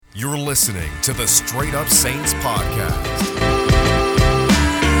You're listening to the Straight Up Saints podcast.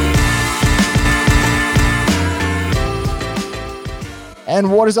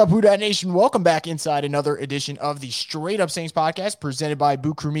 And what is up, Who Dat Nation? Welcome back inside another edition of the Straight Up Saints podcast presented by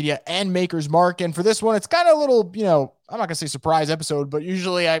Boot Crew Media and Maker's Mark. And for this one, it's kind of a little, I'm not going to say surprise episode, but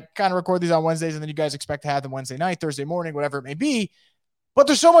usually I kind of record these on Wednesdays and then you guys expect to have them Wednesday night, Thursday morning, whatever it may be. But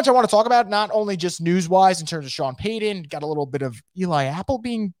there's so much I want to talk about, not only just news-wise in terms of Sean Payton, got a little bit of Eli Apple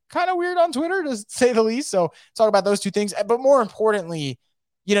being kind of weird on Twitter, to say the least. So talk about those two things. But more importantly,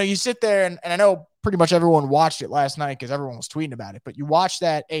 you sit there and I know pretty much everyone watched it last night because everyone was tweeting about it, but you watch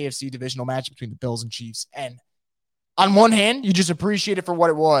that AFC divisional match between the Bills and Chiefs. And on one hand, you just appreciate it for what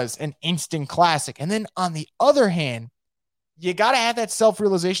it was, an instant classic. And then on the other hand, you got to have that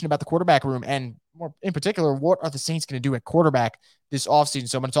self-realization about the quarterback room and more in particular, what are the Saints going to do at quarterback this offseason?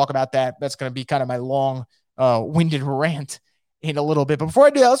 So I'm going to talk about that. That's going to be kind of my long-winded rant in a little bit. But before I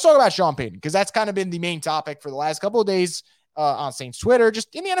do that, let's talk about Sean Payton because that's kind of been the main topic for the last couple of days on Saints Twitter,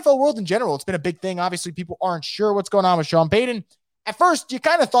 just in the NFL world in general. It's been a big thing. Obviously, people aren't sure what's going on with Sean Payton. At first, you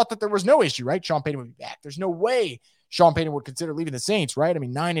kind of thought that there was no issue, right? Sean Payton would be back. There's no way Sean Payton would consider leaving the Saints, right? I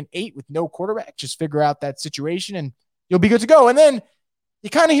mean, 9-8 with no quarterback. Just figure out that situation and you'll be good to go. And then you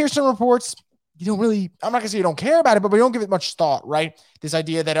kind of hear some reports. You don't really, I'm not going to say you don't care about it, but we don't give it much thought, right? This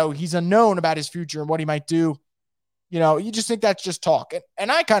idea that, he's unknown about his future and what he might do. You just think that's just talk.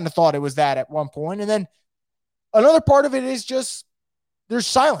 And I kind of thought it was that at one point. And then another part of it is just there's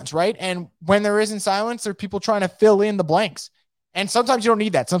silence, right? And when there isn't silence, there are people trying to fill in the blanks. And sometimes you don't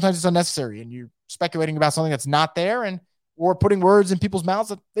need that. Sometimes it's unnecessary and you're speculating about something that's not there or putting words in people's mouths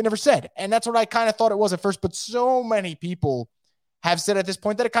that they never said. And that's what I kind of thought it was at first. But so many people have said at this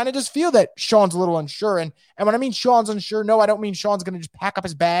point that I kind of just feel that Sean's a little unsure. And when I mean Sean's unsure, no, I don't mean Sean's going to just pack up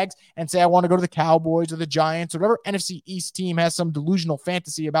his bags and say, I want to go to the Cowboys or the Giants or whatever NFC East team has some delusional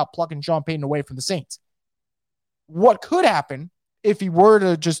fantasy about plucking Sean Payton away from the Saints. What could happen if he were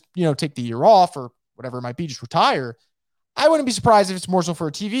to just, take the year off or whatever it might be, just retire? I wouldn't be surprised if it's more so for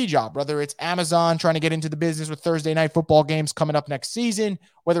a TV job, whether it's Amazon trying to get into the business with Thursday night football games coming up next season,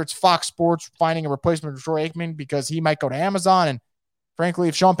 whether it's Fox Sports finding a replacement for Troy Aikman because he might go to Amazon. And frankly,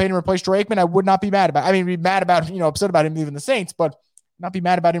 if Sean Payton replaced Troy Aikman, I would not be mad about it. I mean, be mad about, upset about him leaving the Saints, but not be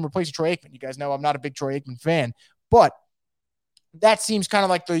mad about him replacing Troy Aikman. You guys know I'm not a big Troy Aikman fan, but that seems kind of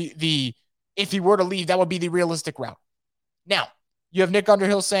like the if he were to leave, that would be the realistic route. Now, you have Nick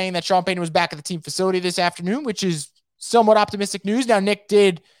Underhill saying that Sean Payton was back at the team facility this afternoon, which is somewhat optimistic news. Now, Nick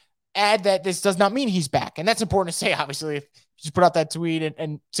did add that this does not mean he's back. And that's important to say, obviously, if you just put out that tweet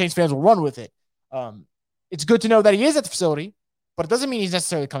and Saints fans will run with it. It's good to know that he is at the facility, but it doesn't mean he's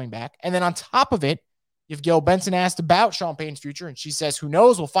necessarily coming back. And then on top of it, if Gail Benson asked about Sean Payton's future, and she says, who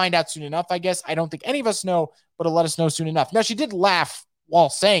knows? We'll find out soon enough, I guess. I don't think any of us know, but it'll let us know soon enough. Now, she did laugh while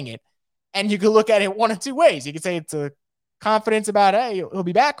saying it, and you could look at it one of two ways. You could say it's a confidence about, hey, he'll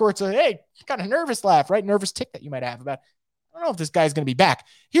be back, or it's a, hey, kind of nervous laugh, right? Nervous tick that you might have about, I don't know if this guy's going to be back.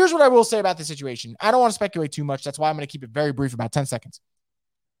 Here's what I will say about the situation. I don't want to speculate too much. That's why I'm going to keep it very brief, about 10 seconds.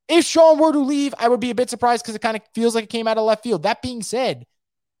 If Sean were to leave, I would be a bit surprised because it kind of feels like it came out of left field. That being said,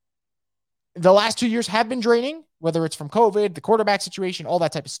 the last 2 years have been draining, whether it's from COVID, the quarterback situation, all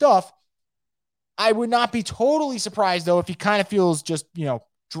that type of stuff. I would not be totally surprised, though, if he kind of feels just,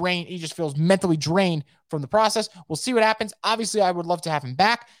 drained. He just feels mentally drained from the process. We'll see what happens. Obviously, I would love to have him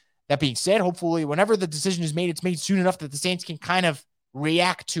back. That being said, hopefully, whenever the decision is made, it's made soon enough that the Saints can kind of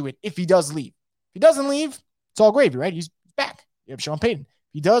react to it if he does leave. If he doesn't leave, it's all gravy, right? He's back. You have Sean Payton.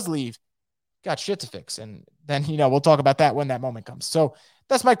 If he does leave, got shit to fix. And then, we'll talk about that when that moment comes. So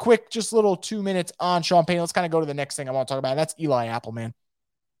that's my quick, just little 2 minutes on Sean Payton. Let's kind of go to the next thing I want to talk about. And that's Eli Apple, man.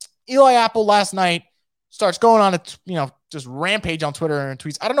 Eli Apple last night starts going on a, just rampage on Twitter and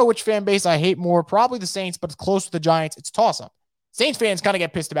tweets. I don't know which fan base I hate more, probably the Saints, but it's close to the Giants. It's toss-up. Saints fans kind of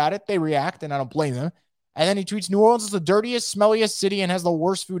get pissed about it. They react, and I don't blame them. And then he tweets, New Orleans is the dirtiest, smelliest city and has the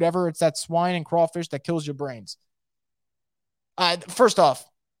worst food ever. It's that swine and crawfish that kills your brains. First off,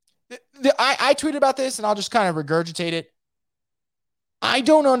 I tweeted about this, and I'll just kind of regurgitate it. I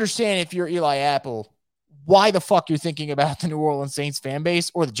don't understand if you're Eli Apple, why the fuck you're thinking about the New Orleans Saints fan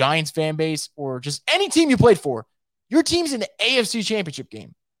base or the Giants fan base or just any team you played for. Your team's in the AFC Championship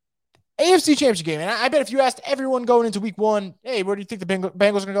game. AFC Championship game. And I bet if you asked everyone going into week one, hey, where do you think the Bengals are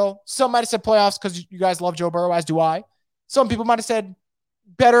going to go? Some might have said playoffs because you guys love Joe Burrow, as do I. Some people might have said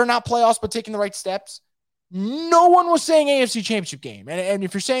better, not playoffs, but taking the right steps. No one was saying AFC Championship game. And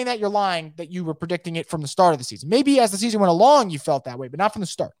if you're saying that, you're lying that you were predicting it from the start of the season. Maybe as the season went along, you felt that way, but not from the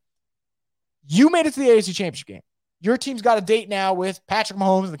start. You made it to the AFC Championship game. Your team's got a date now with Patrick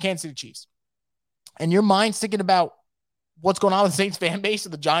Mahomes and the Kansas City Chiefs. And your mind's thinking about what's going on with the Saints fan base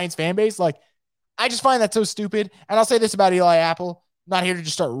and the Giants fan base. Like, I just find that so stupid. And I'll say this about Eli Apple. I'm not here to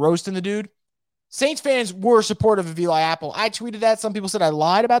just start roasting the dude. Saints fans were supportive of Eli Apple. I tweeted that. Some people said I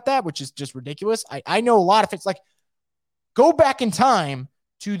lied about that, which is just ridiculous. I know a lot of it's like, go back in time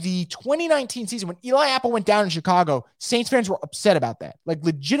to the 2019 season when Eli Apple went down in Chicago. Saints fans were upset about that. Like,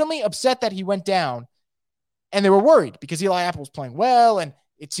 legitimately upset that he went down. And they were worried because Eli Apple was playing well and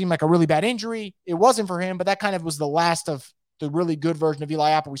it seemed like a really bad injury. It wasn't for him, but that kind of was the last of the really good version of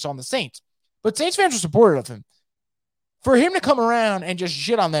Eli Apple we saw in the Saints. But Saints fans were supportive of him. For him to come around and just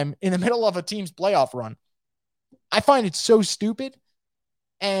shit on them in the middle of a team's playoff run, I find it so stupid.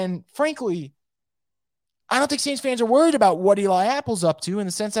 And frankly, I don't think Saints fans are worried about what Eli Apple's up to in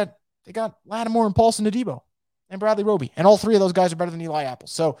the sense that they got Lattimore and Paulson Adebo and Bradley Roby. And all three of those guys are better than Eli Apple.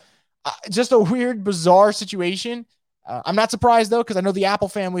 So just a weird, bizarre situation. I'm not surprised, though, because I know the Apple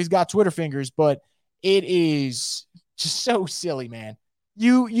family's got Twitter fingers, but it is just so silly, man.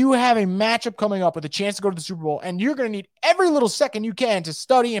 You have a matchup coming up with a chance to go to the Super Bowl, and you're going to need every little second you can to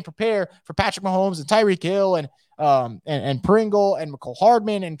study and prepare for Patrick Mahomes and Tyreek Hill and Pringle and McCole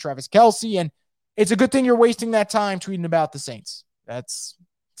Hardman and Travis Kelce. And it's a good thing you're wasting that time tweeting about the Saints. That's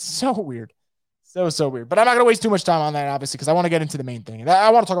so weird. So weird. But I'm not going to waste too much time on that, obviously, because I want to get into the main thing. I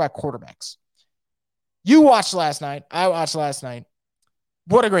want to talk about quarterbacks. You watched last night. I watched last night.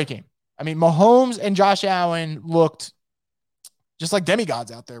 What a great game. I mean, Mahomes and Josh Allen looked just like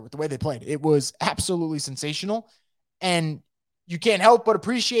demigods out there with the way they played. It was absolutely sensational. And you can't help but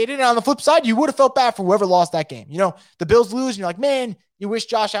appreciate it. And on the flip side, you would have felt bad for whoever lost that game. You know, the Bills lose, and you're like, man, you wish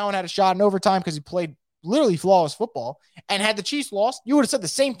Josh Allen had a shot in overtime because he played literally flawless football. And had the Chiefs lost, you would have said the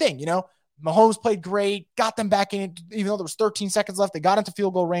same thing. You know, Mahomes played great, got them back in, even though there was 13 seconds left. They got into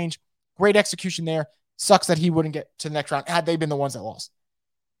field goal range. Great execution there. Sucks that he wouldn't get to the next round had they been the ones that lost.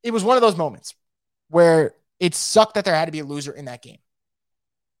 It was one of those moments where it sucked that there had to be a loser in that game.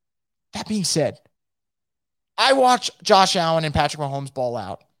 That being said, I watch Josh Allen and Patrick Mahomes ball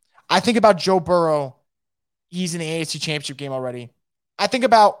out. I think about Joe Burrow. He's in the AFC Championship game already. I think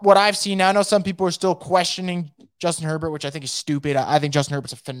about what I've seen. Now, I know some people are still questioning Justin Herbert, which I think is stupid. I think Justin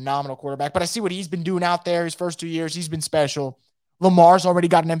Herbert's a phenomenal quarterback, but I see what he's been doing out there his first 2 years. He's been special. Lamar's already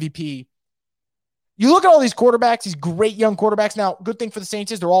got an MVP. You look at all these quarterbacks, these great young quarterbacks. Now, good thing for the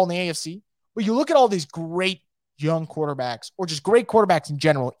Saints is they're all in the AFC, but you look at all these great young quarterbacks or just great quarterbacks in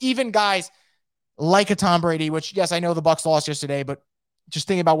general, even guys like a Tom Brady, which, yes, I know the Bucs lost yesterday, but just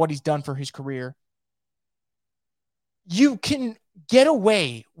think about what he's done for his career. You can get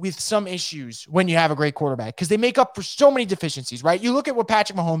away with some issues when you have a great quarterback because they make up for so many deficiencies, right? You look at what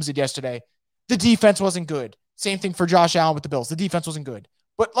Patrick Mahomes did yesterday. The defense wasn't good. Same thing for Josh Allen with the Bills. The defense wasn't good.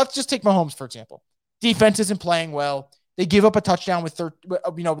 But let's just take Mahomes, for example. Defense isn't playing well. They give up a touchdown with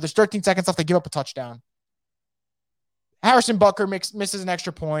there's 13 seconds left. They give up a touchdown. Harrison Butker misses an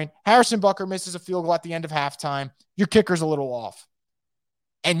extra point. Harrison Butker misses a field goal at the end of halftime. Your kicker's a little off.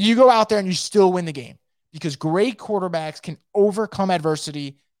 And you go out there and you still win the game because great quarterbacks can overcome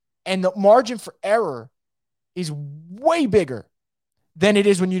adversity, and the margin for error is way bigger than it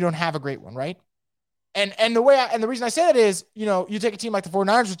is when you don't have a great one, right? And the reason I say that is, you know, you take a team like the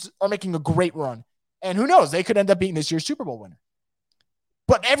 49ers, which are making a great run. And who knows? They could end up being this year's Super Bowl winner.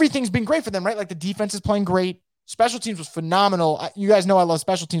 But everything's been great for them, right? Like the defense is playing great. Special teams was phenomenal. You guys know I love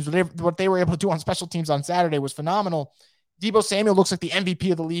special teams. What they were able to do on special teams on Saturday was phenomenal. Deebo Samuel looks like the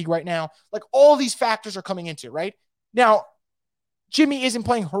MVP of the league right now. Like all these factors are coming into it, right? Now, Jimmy isn't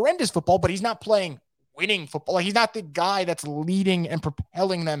playing horrendous football, but he's not playing winning football. Like he's not the guy that's leading and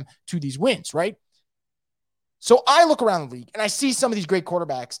propelling them to these wins, right? So I look around the league and I see some of these great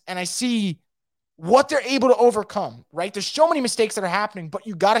quarterbacks and I see what they're able to overcome, right? There's so many mistakes that are happening, but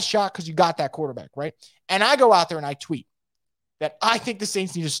you got a shot because you got that quarterback, right? And I go out there and I tweet that I think the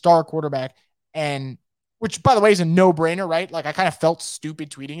Saints need a star quarterback, and which, by the way, is a no-brainer, right? Like I kind of felt stupid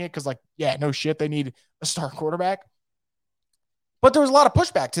tweeting it because, like, yeah, no shit, they need a star quarterback. But there was a lot of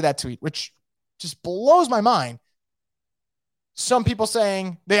pushback to that tweet, which just blows my mind. Some people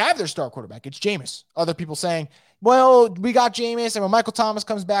saying they have their star quarterback. It's Jameis. Other people saying, well, we got Jameis, and when Michael Thomas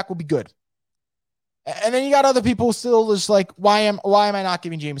comes back, we'll be good. And then you got other people still just like, why am I not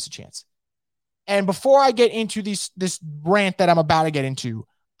giving Jameis a chance? And before I get into this rant that I'm about to get into,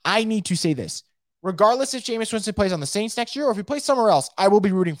 I need to say this. Regardless if Jameis Winston plays on the Saints next year or if he plays somewhere else, I will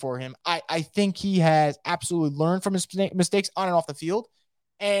be rooting for him. I think he has absolutely learned from his mistakes on and off the field.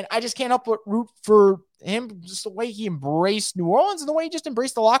 And I just can't help but root for him, just the way he embraced New Orleans and the way he just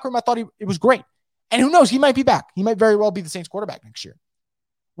embraced the locker room. I thought it was great. And who knows, he might be back. He might very well be the Saints quarterback next year.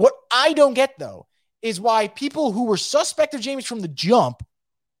 What I don't get, though, is why people who were suspect of Jameis from the jump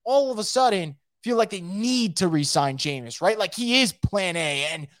all of a sudden feel like they need to re-sign Jameis, right? Like he is plan A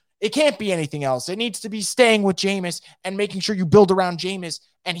and it can't be anything else. It needs to be staying with Jameis and making sure you build around Jameis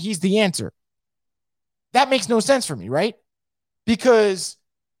and he's the answer. That makes no sense for me, right? Because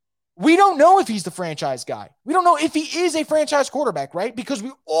we don't know if he's the franchise guy. We don't know if he is a franchise quarterback, right? Because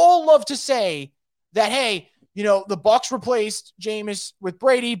we all love to say that, hey, the Bucs replaced Jameis with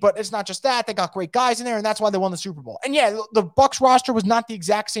Brady, but it's not just that. They got great guys in there, and that's why they won the Super Bowl. And yeah, the Bucs roster was not the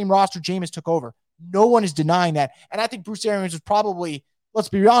exact same roster Jameis took over. No one is denying that. And I think Bruce Arians was probably, let's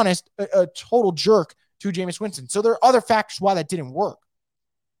be honest, a total jerk to Jameis Winston. So there are other factors why that didn't work.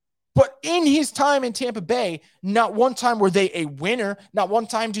 But in his time in Tampa Bay, not one time were they a winner. Not one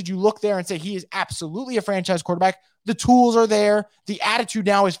time did you look there and say he is absolutely a franchise quarterback. The tools are there. The attitude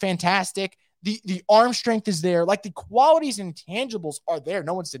now is fantastic. The arm strength is there. Like the qualities and intangibles are there.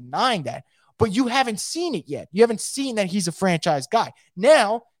 No one's denying that. But you haven't seen it yet. You haven't seen that he's a franchise guy.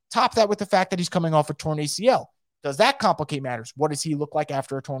 Now, top that with the fact that he's coming off a torn ACL. Does that complicate matters? What does he look like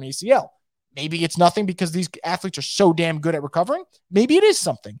after a torn ACL? Maybe it's nothing because these athletes are so damn good at recovering. Maybe it is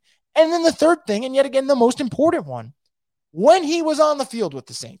something. And then the third thing, and yet again, the most important one, when he was on the field with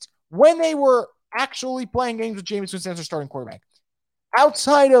the Saints, when they were actually playing games with Jameis Winston as their starting quarterback,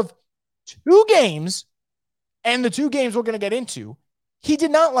 outside of 2 games, and the 2 games we're going to get into, he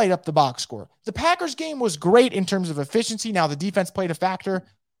did not light up the box score. The Packers game was great in terms of efficiency. Now, the defense played a factor,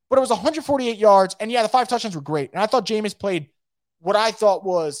 but it was 148 yards, and yeah, the 5 touchdowns were great. And I thought Jameis played what I thought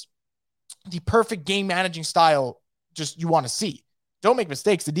was the perfect game managing style just you want to see. Don't make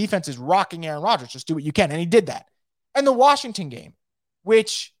mistakes. The defense is rocking Aaron Rodgers. Just do what you can. And he did that. And the Washington game,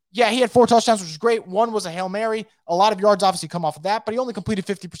 which, yeah, he had 4 touchdowns, which was great. 1 was a Hail Mary. A lot of yards obviously come off of that, but he only completed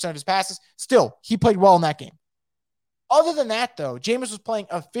 50% of his passes. Still, he played well in that game. Other than that, though, Jameis was playing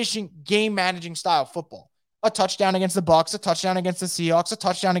efficient game-managing style football. A touchdown against the Bucs, a touchdown against the Seahawks, a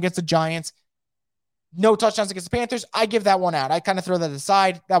touchdown against the Giants. No touchdowns against the Panthers. I give that one out. I kind of throw that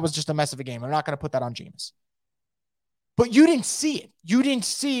aside. That was just a mess of a game. I'm not going to put that on Jameis. But you didn't see it. You didn't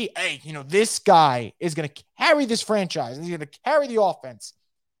see, hey, this guy is going to carry this franchise. He's going to carry the offense.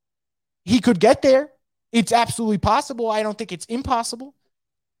 He could get there. It's absolutely possible. I don't think it's impossible.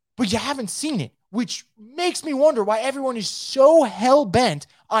 But you haven't seen it, which makes me wonder why everyone is so hell-bent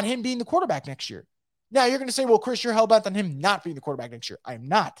on him being the quarterback next year. Now, you're going to say, well, Chris, you're hell-bent on him not being the quarterback next year. I am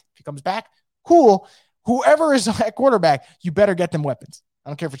not. If he comes back, cool. Whoever is at quarterback, you better get them weapons. I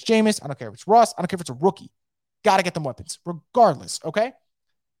don't care if it's Jameis. I don't care if it's Russ. I don't care if it's a rookie. Got to get them weapons, regardless, okay?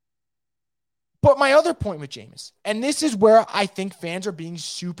 But my other point with Jameis, and this is where I think fans are being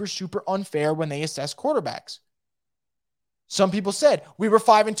super, super unfair when they assess quarterbacks. Some people said, we were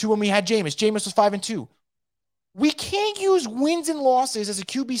 5-2 when we had Jameis. Jameis was 5-2. We can't use wins and losses as a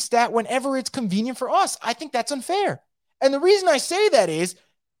QB stat whenever it's convenient for us. I think that's unfair. And the reason I say that is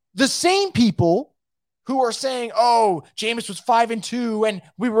the same people who are saying, oh, Jameis was 5-2 and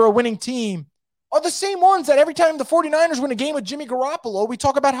we were a winning team are the same ones that every time the 49ers win a game with Jimmy Garoppolo, we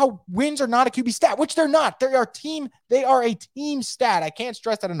talk about how wins are not a QB stat, which they're not. They are a team stat. I can't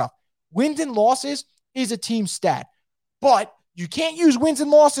stress that enough. Wins and losses is a team stat. But you can't use wins and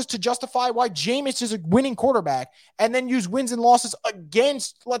losses to justify why Jameis is a winning quarterback and then use wins and losses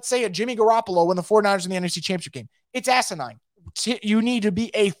against, let's say, a Jimmy Garoppolo when the 49ers in the NFC Championship game. It's asinine. You need to be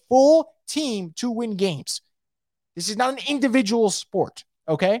a full team to win games. This is not an individual sport,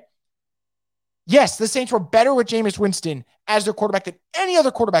 okay? Yes, the Saints were better with Jameis Winston as their quarterback than any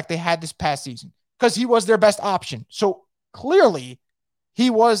other quarterback they had this past season because he was their best option. So clearly, he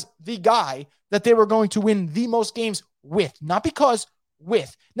was the guy that they were going to win the most games with, not because,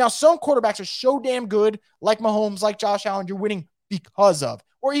 with. Now, some quarterbacks are so damn good, like Mahomes, like Josh Allen, you're winning because of,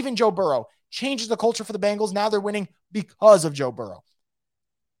 or even Joe Burrow. Changes the culture for the Bengals. Now they're winning because of Joe Burrow.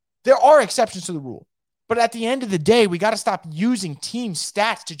 There are exceptions to the rule. But at the end of the day, we got to stop using team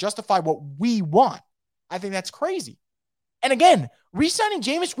stats to justify what we want. I think that's crazy. And again, re-signing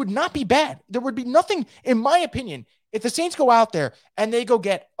Jameis would not be bad. There would be nothing, in my opinion, if the Saints go out there and they go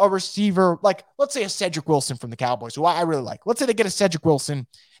get a receiver, like let's say a Cedric Wilson from the Cowboys, who I really like. Let's say they get a Cedric Wilson,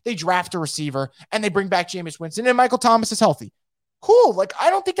 they draft a receiver, and they bring back Jameis Winston, and Michael Thomas is healthy. Cool. Like, I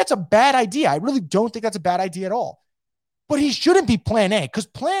don't think that's a bad idea. I really don't think that's a bad idea at all. But he shouldn't be plan A, because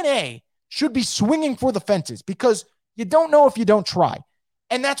plan A should be swinging for the fences because you don't know if you don't try.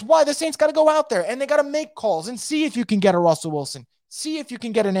 And that's why the Saints got to go out there and they got to make calls and see if you can get a Russell Wilson, see if you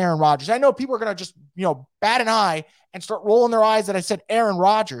can get an Aaron Rodgers. I know people are going to just, bat an eye and start rolling their eyes that I said Aaron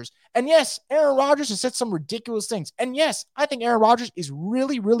Rodgers. And yes, Aaron Rodgers has said some ridiculous things. And yes, I think Aaron Rodgers is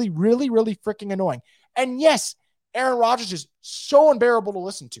really, really, really, really freaking annoying. And yes, Aaron Rodgers is so unbearable to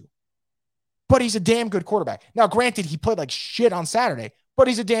listen to. But he's a damn good quarterback. Now, granted, he played like shit on Saturday, but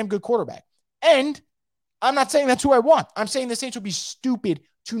he's a damn good quarterback. And I'm not saying that's who I want. I'm saying the Saints would be stupid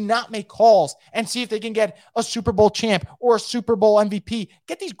to not make calls and see if they can get a Super Bowl champ or a Super Bowl MVP.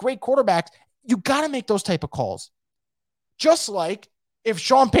 Get these great quarterbacks. You got to make those type of calls. Just like if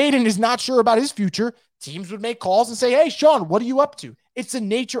Sean Payton is not sure about his future, teams would make calls and say, hey, Sean, what are you up to? It's the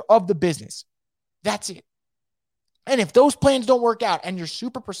nature of the business. That's it. And if those plans don't work out and you're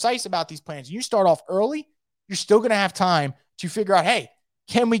super precise about these plans, you start off early, you're still going to have time to figure out, hey,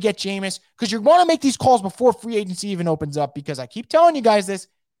 can we get Jameis? Because you want to make these calls before free agency even opens up, because I keep telling you guys this,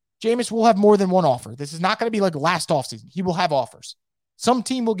 Jameis will have more than one offer. This is not going to be like last offseason. He will have offers. Some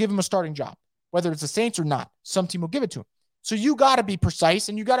team will give him a starting job, whether it's the Saints or not. Some team will give it to him. So you got to be precise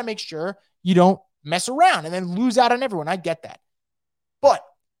and you got to make sure you don't mess around and then lose out on everyone. I get that. But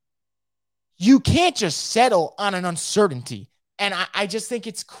you can't just settle on an uncertainty. And I just think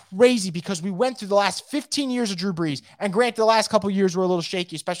it's crazy because we went through the last 15 years of Drew Brees. And granted, the last couple of years were a little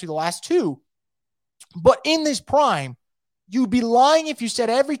shaky, especially the last two. But in this prime, you'd be lying if you said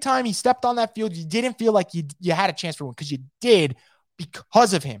every time he stepped on that field, you didn't feel like you had a chance for one, because you did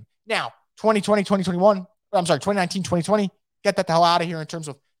because of him. Now, 2019, 2020, get that the hell out of here in terms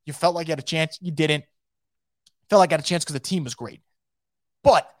of you felt like you had a chance. You didn't. Felt like you had a chance because the team was great.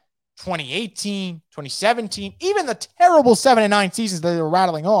 But 2018, 2017, even the terrible 7-9 seasons that they were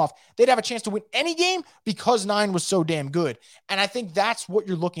rattling off, they'd have a chance to win any game because 9 was so damn good. And I think that's what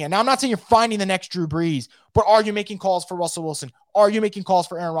you're looking at. Now, I'm not saying you're finding the next Drew Brees, but are you making calls for Russell Wilson? Are you making calls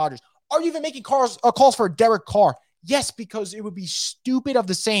for Aaron Rodgers? Are you even making calls for Derek Carr? Yes, because it would be stupid of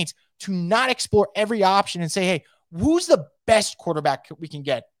the Saints to not explore every option and say, hey, who's the best quarterback we can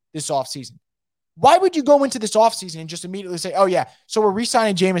get this offseason? Why would you go into this offseason and just immediately say, oh, yeah, so we're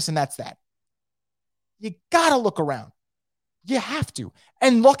re-signing Jameis and that's that? You got to look around. You have to.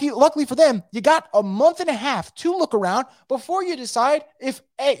 And luckily for them, you got a month and a half to look around before you decide if,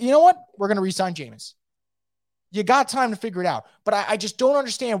 hey, you know what? We're going to re-sign Jameis. You got time to figure it out. But I just don't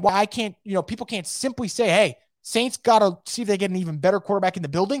understand why people can't simply say, hey, Saints got to see if they get an even better quarterback in the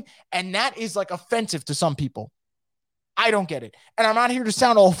building. And that is like offensive to some people. I don't get it. And I'm not here to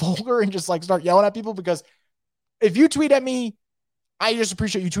sound all vulgar and just like start yelling at people, because if you tweet at me, I just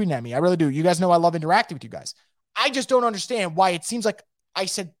appreciate you tweeting at me. I really do. You guys know I love interacting with you guys. I just don't understand why it seems like I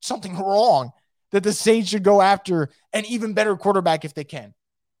said something wrong that the Saints should go after an even better quarterback if they can.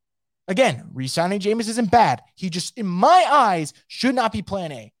 Again, re-signing Jameis isn't bad. He just, in my eyes, should not be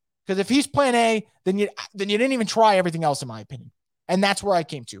plan A. Because if he's plan A, then you didn't even try everything else, in my opinion. And that's where I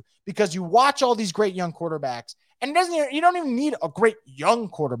came to. Because you watch all these great young quarterbacks, and you don't even need a great young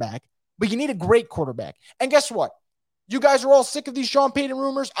quarterback, but you need a great quarterback. And guess what? You guys are all sick of these Sean Payton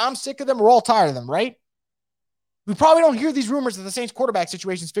rumors. I'm sick of them. We're all tired of them, right? We probably don't hear these rumors that the Saints quarterback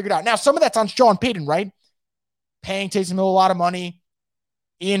situation's figured out. Now, some of that's on Sean Payton, right? Paying Taysom Hill a lot of money.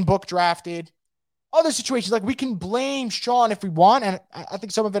 Ian Book drafted. Other situations, like we can blame Sean if we want, and I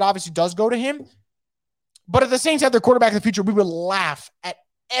think some of it obviously does go to him. But if the Saints had their quarterback in the future, we would laugh at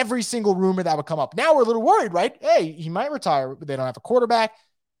every single rumor that would come up. Now we're a little worried, right? Hey, he might retire, but they don't have a quarterback.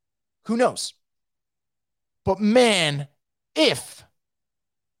 Who knows? But man, if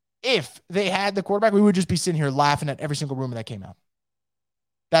they had the quarterback, we would just be sitting here laughing at every single rumor that came out.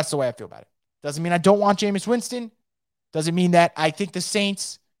 That's the way I feel about it. Doesn't mean I don't want Jameis Winston. Doesn't mean that I think the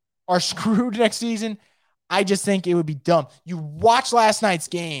Saints are screwed next season. I just think it would be dumb. You watch last night's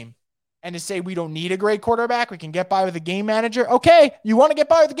game, and to say we don't need a great quarterback, we can get by with a game manager. Okay, you want to get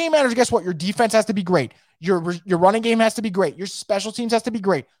by with a game manager, guess what? Your defense has to be great. Your running game has to be great. Your special teams has to be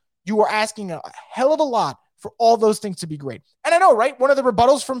great. You are asking a hell of a lot for all those things to be great. And I know, right? One of the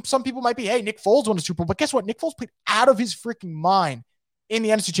rebuttals from some people might be, hey, Nick Foles won the Super Bowl. But guess what? Nick Foles played out of his freaking mind in the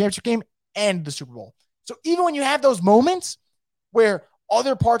NFC Championship game and the Super Bowl. So even when you have those moments where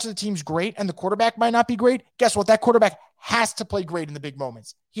other parts of the team's great and the quarterback might not be great, guess what? That quarterback has to play great in the big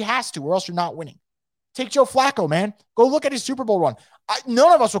moments. He has to, or else you're not winning. Take Joe Flacco, man. Go look at his Super Bowl run.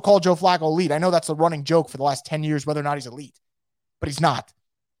 None of us will call Joe Flacco elite. I know that's a running joke for the last 10 years, whether or not he's elite, but he's not.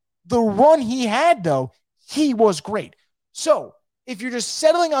 The run he had, though, he was great. So if you're just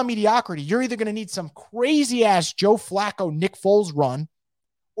settling on mediocrity, you're either going to need some crazy-ass Joe Flacco, Nick Foles run,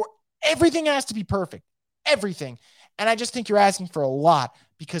 or everything has to be perfect. Everything. And I just think you're asking for a lot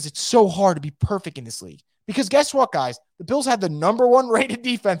because it's so hard to be perfect in this league. Because guess what, guys? The Bills had the number 1 rated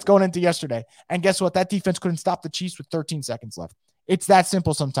defense going into yesterday. And guess what? That defense couldn't stop the Chiefs with 13 seconds left. It's that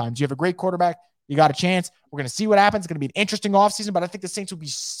simple sometimes. You have a great quarterback. You got a chance. We're going to see what happens. It's going to be an interesting offseason, but I think the Saints would be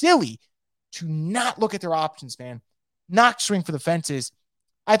silly to not look at their options, man. Not swing for the fences.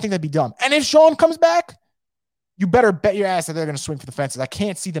 I think that'd be dumb. And if Sean comes back, you better bet your ass that they're going to swing for the fences. I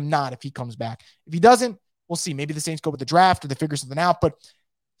can't see them not if he comes back. If he doesn't, we'll see. Maybe the Saints go with the draft or they figure something out, but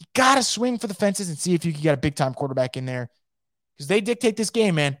You got to swing for the fences and see if you can get a big-time quarterback in there because they dictate this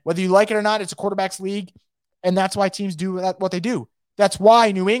game, man. Whether you like it or not, it's a quarterback's league, and that's why teams do what they do. That's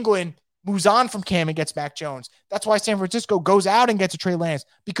why New England moves on from Cam and gets Mac Jones. That's why San Francisco goes out and gets a Trey Lance,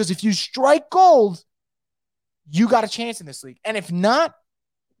 because if you strike gold, you got a chance in this league. And if not,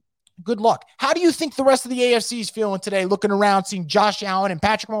 good luck. How do you think the rest of the AFC is feeling today, looking around, seeing Josh Allen and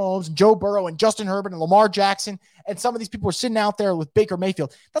Patrick Mahomes and Joe Burrow and Justin Herbert and Lamar Jackson, and some of these people are sitting out there with Baker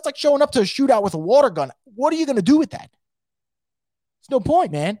Mayfield? That's like showing up to a shootout with a water gun. What are you going to do with that? There's no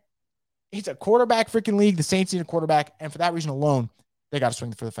point, man. It's a quarterback freaking league. The Saints need a quarterback, and for that reason alone, they got to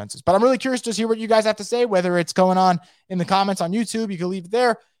swing for the fences. But I'm really curious to hear what you guys have to say, whether it's going on in the comments on YouTube. You can leave it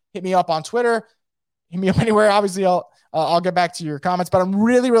there. Hit me up on Twitter. Hit me up anywhere. Obviously, I'll get back to your comments, but I'm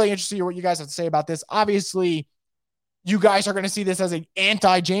really, really interested to hear what you guys have to say about this. Obviously, you guys are going to see this as an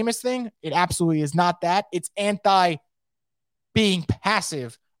anti-Jameis thing. It absolutely is not that. It's anti-being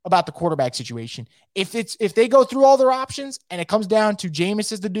passive about the quarterback situation. If they go through all their options and it comes down to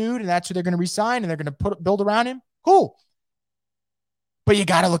Jameis is the dude and that's who they're going to resign and they're going to build around him, cool. But you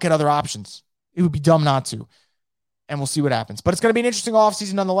got to look at other options. It would be dumb not to. And we'll see what happens. But it's going to be an interesting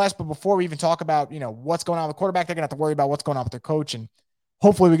offseason nonetheless. But before we even talk about, what's going on with the quarterback, they're going to have to worry about what's going on with their coach. And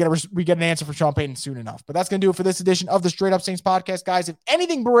hopefully we get an answer for Sean Payton soon enough. But that's going to do it for this edition of the Straight Up Saints podcast, guys. If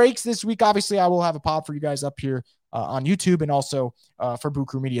anything breaks this week, obviously I will have a pod for you guys up here on YouTube and also for Boo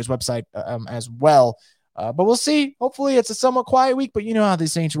Crew Media's website as well. But we'll see. Hopefully it's a somewhat quiet week. But you know how the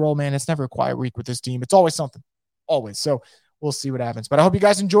Saints roll, man. It's never a quiet week with this team. It's always something. Always. So we'll see what happens. But I hope you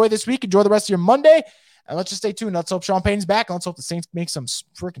guys enjoy this week. Enjoy the rest of your Monday. And let's just stay tuned. Let's hope Sean Payton's back. And let's hope the Saints make some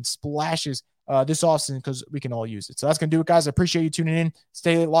freaking splashes this offseason because we can all use it. So that's going to do it, guys. I appreciate you tuning in.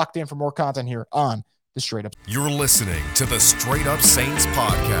 Stay locked in for more content here on the Straight Up. You're listening to the Straight Up Saints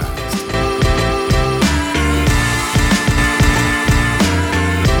podcast.